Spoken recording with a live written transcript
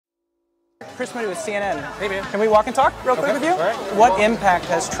Chris Moody with CNN. Hey, man. Can we walk and talk real quick with you? All right. What impact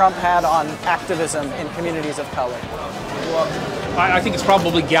has Trump had on activism in communities of color? Well, I think it's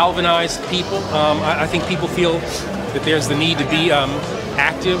probably galvanized people. I think people feel that there's the need to be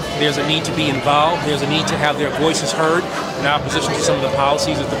active, there's a need to be involved, there's a need to have their voices heard in opposition to some of the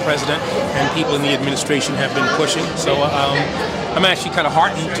policies that the president and people in the administration have been pushing. So I'm actually kind of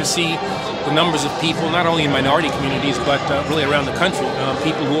heartened to see the numbers of people, not only in minority communities, but really around the country,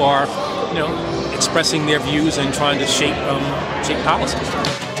 people who are, expressing their views and trying to shape policies.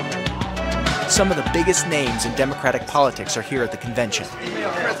 Some of the biggest names in Democratic politics are here at the convention.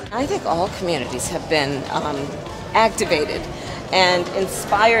 I think all communities have been activated and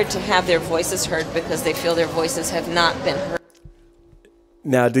inspired to have their voices heard because they feel their voices have not been heard.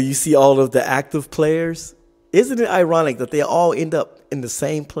 Now, do you see all of the active players? Isn't it ironic that they all end up in the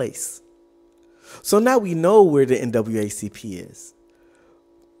same place? So now we know where the NAACP is.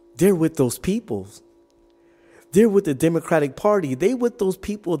 They're with those people. They're with the Democratic Party. They're with those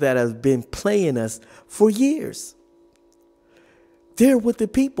people that have been playing us for years. They're with the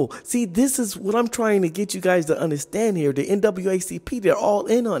people. See, this is what I'm trying to get you guys to understand here. The NAACP, they're all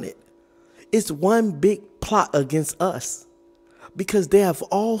in on it. It's one big plot against us because they have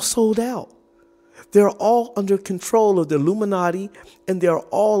all sold out. They're all under control of the Illuminati, and they're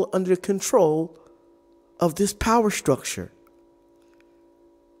all under control of this power structure.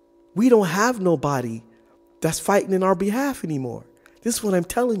 We don't have nobody that's fighting in our behalf anymore. This is what I'm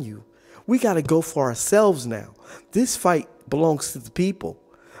telling you. We got to go for ourselves now. This fight belongs to the people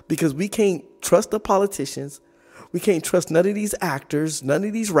because we can't trust the politicians. We can't trust none of these actors, none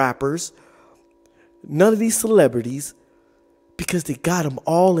of these rappers, none of these celebrities because they got them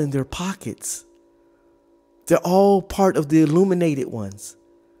all in their pockets. They're all part of the illuminated ones.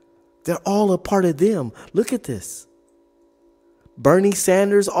 They're all a part of them. Look at this. Bernie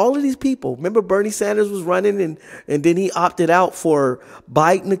Sanders, all of these people. Remember Bernie Sanders was running and then he opted out for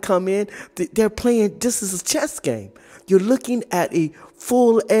Biden to come in. They're playing just as a chess game. You're looking at a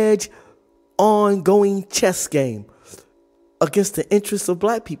full-edged, ongoing chess game against the interests of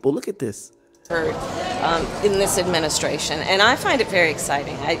black people. Look at this. In this administration, and I find it very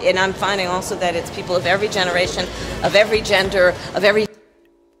exciting. And I'm finding also that it's people of every generation, of every gender, of every...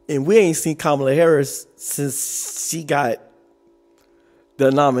 And we ain't seen Kamala Harris since she got the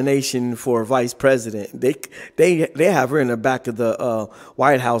nomination for vice president. They have her in the back of the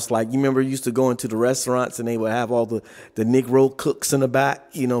White House. Like, you remember, you used to go into the restaurants and they would have all the Negro cooks in the back,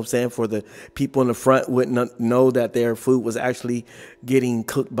 you know what I'm saying, for the people in the front wouldn't know that their food was actually getting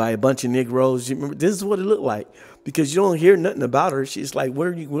cooked by a bunch of Negroes. You remember, this is what it looked like because you don't hear nothing about her. She's like,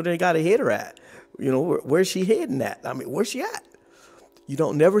 where they got to hit her at? You know, where's she heading at? I mean, where's she at? You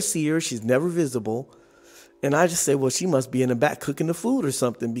don't never see her. She's never visible. And I just say, well, she must be in the back cooking the food or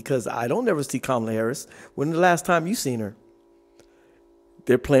something because I don't ever see Kamala Harris. When the last time you seen her?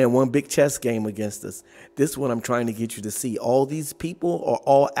 They're playing one big chess game against us. This is what I'm trying to get you to see. All these people are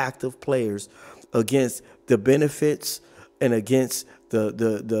all active players against the benefits and against the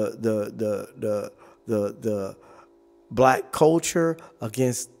black culture,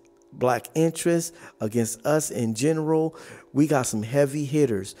 against black interests, against us in general. We got some heavy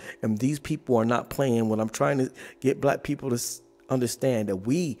hitters, and these people are not playing. What I'm trying to get black people to understand that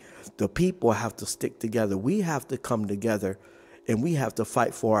we, the people, have to stick together. We have to come together, and we have to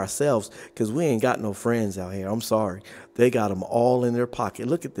fight for ourselves because we ain't got no friends out here. I'm sorry. They got them all in their pocket.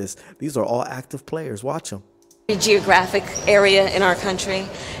 Look at this. These are all active players. Watch them. Geographic area in our country,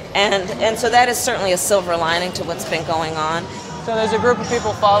 and so that is certainly a silver lining to what's been going on. So there's a group of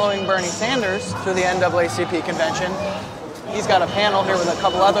people following Bernie Sanders through the NAACP convention. He's got a panel here with a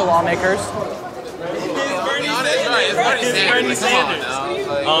couple other lawmakers. It's Bernie Sanders.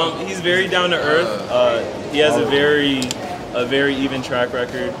 He's very down to earth. He has a very even track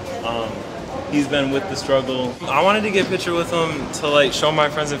record. He's been with the struggle. I wanted to get a picture with him to like show my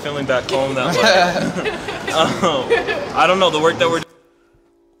friends and family back home that I don't know, the work that we're doing.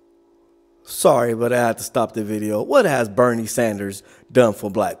 Sorry, but I had to stop the video. What has Bernie Sanders done for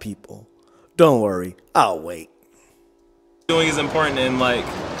black people? Don't worry, I'll wait. Doing is important, and like,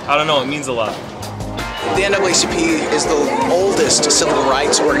 I don't know, it means a lot. The NAACP is the oldest civil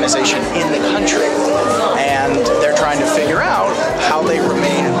rights organization in the country, and they're trying to figure out how they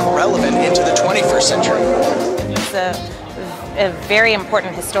remain relevant into the 21st century. It's a very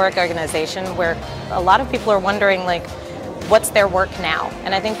important historic organization where a lot of people are wondering, like, what's their work now?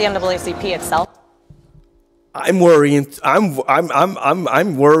 And I think the NAACP itself. I'm worrying.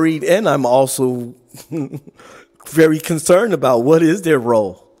 I'm worried, and I'm also very concerned about what is their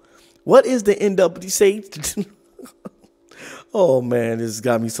role. What is the NAACP? Oh man, this has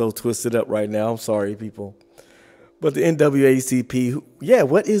got me so twisted up right now. I'm sorry, people. But the NAACP, yeah,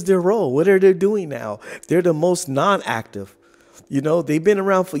 what is their role? What are they doing now? They're the most non-active. You know, they've been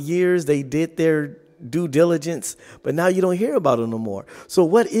around for years. They did their due diligence, but now you don't hear about them no more. So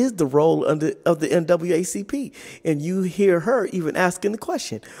what is the role of the NAACP? And you hear her even asking the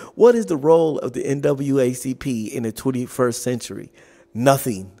question, what is the role of the NAACP in the 21st century?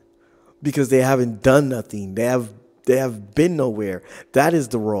 Nothing, because they haven't done nothing. They have been nowhere. That is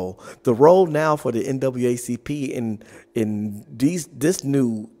the role. The role now for the NAACP in this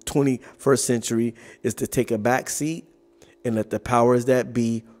new 21st century is to take a back seat and let the powers that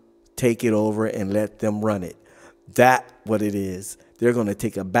be take it over and let them run it. That's what it is. They're going to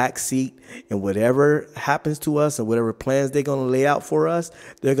take a back seat, and whatever happens to us and whatever plans they're going to lay out for us,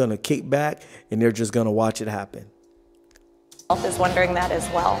 they're going to kick back and they're just going to watch it happen. Is wondering that as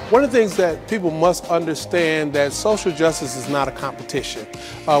well. One of the things that people must understand that social justice is not a competition.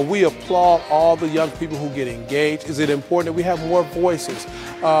 We applaud all the young people who get engaged. Is it important that we have more voices?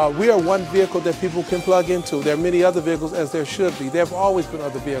 We are one vehicle that people can plug into. There are many other vehicles, as there should be. There have always been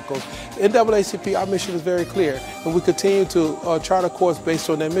other vehicles. NAACP, our mission is very clear, and we continue to chart a course based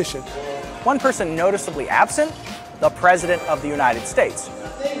on that mission. One person noticeably absent, the President of the United States.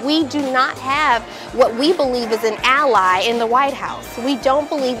 We do not have what we believe is an ally in the White House. We don't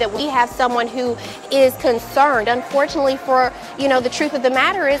believe that we have someone who is concerned. Unfortunately, for, the truth of the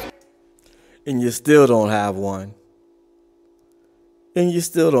matter is. And you still don't have one. And you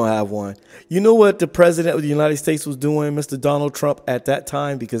still don't have one. You know what the President of the United States was doing, Mr. Donald Trump, at that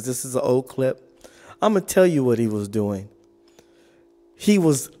time? Because this is an old clip. I'm going to tell you what he was doing. He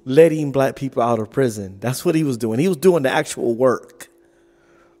was letting black people out of prison. That's what he was doing. He was doing the actual work.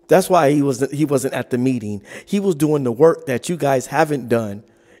 That's why he wasn't at the meeting. He was doing the work that you guys haven't done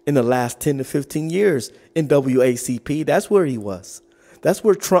in the last 10 to 15 years in NAACP. That's where he was. That's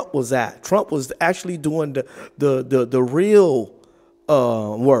where Trump was at. Trump was actually doing the real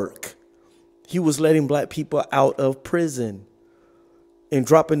work. He was letting black people out of prison and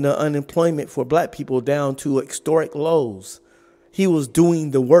dropping the unemployment for black people down to historic lows. He was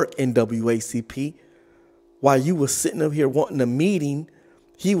doing the work in NAACP while you were sitting up here wanting a meeting.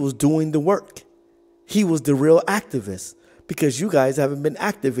 He was doing the work. He was the real activist, because you guys haven't been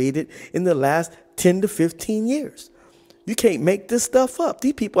activated in the last 10 to 15 years. You can't make this stuff up.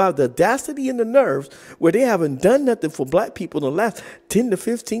 These people have the audacity and the nerves where they haven't done nothing for black people in the last 10 to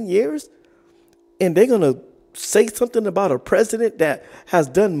 15 years. And they're going to say something about a president that has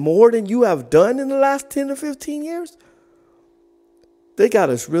done more than you have done in the last 10 to 15 years. They got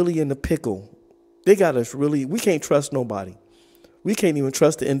us really in the pickle. They got us really, we can't trust nobody. We can't even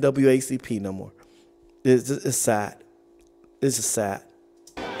trust the NAACP no more. It's sad. It's just sad.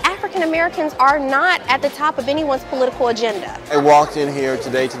 African Americans are not at the top of anyone's political agenda. I walked in here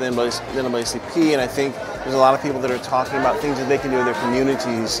today to the NAACP, and I think there's a lot of people that are talking about things that they can do in their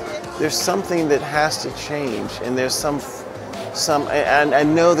communities. There's something that has to change, and there's and I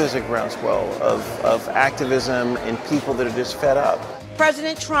know there's a groundswell of activism and people that are just fed up.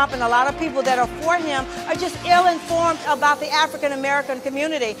 President Trump and a lot of people that are for him are just ill-informed about the African-American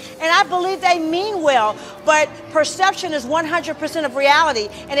community. And I believe they mean well, but perception is 100% of reality.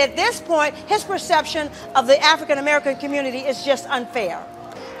 And at this point, his perception of the African-American community is just unfair.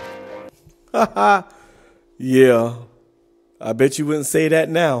 Yeah, I bet you wouldn't say that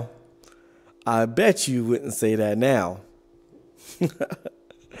now. I bet you wouldn't say that now.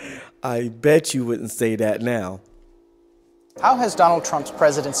 I bet you wouldn't say that now. How has Donald Trump's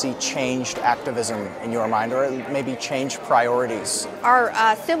presidency changed activism in your mind, or maybe changed priorities?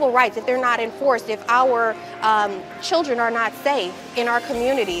 Our civil rights, if they're not enforced, if our children are not safe in our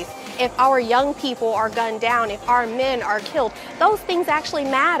communities, if our young people are gunned down, if our men are killed, those things actually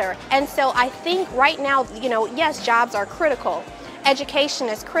matter. And so I think right now, yes, jobs are critical, education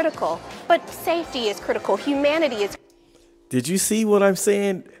is critical, but safety is critical, humanity is. Did you see what I'm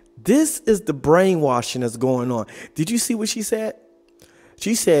saying? This is the brainwashing that's going on. Did you see what she said?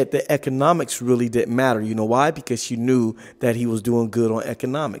 She said that economics really didn't matter. You know why? Because she knew that he was doing good on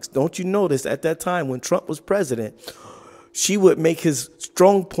economics. Don't you notice at that time when Trump was president, she would make his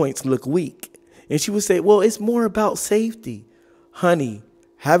strong points look weak. And she would say, well, it's more about safety. Honey,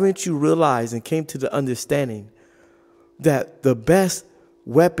 haven't you realized and came to the understanding that the best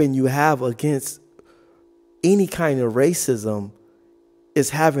weapon you have against any kind of racism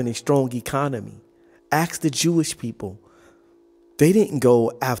is having a strong economy? Ask the Jewish people. They didn't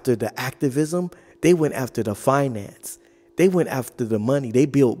go after the activism. They went after the finance. They went after the money. They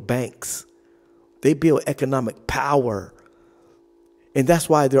built banks. They built economic power. And that's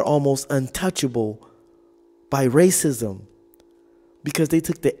why they're almost untouchable by racism. because they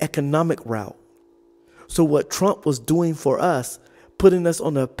took the economic route. So what Trump was doing for us, putting us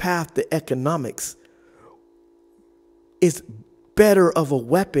on the path to economics, is better of a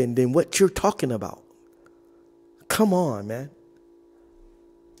weapon than what you're talking about. Come on, man.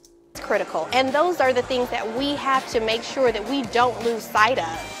 It's critical. And those are the things that we have to make sure that we don't lose sight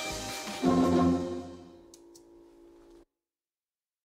of.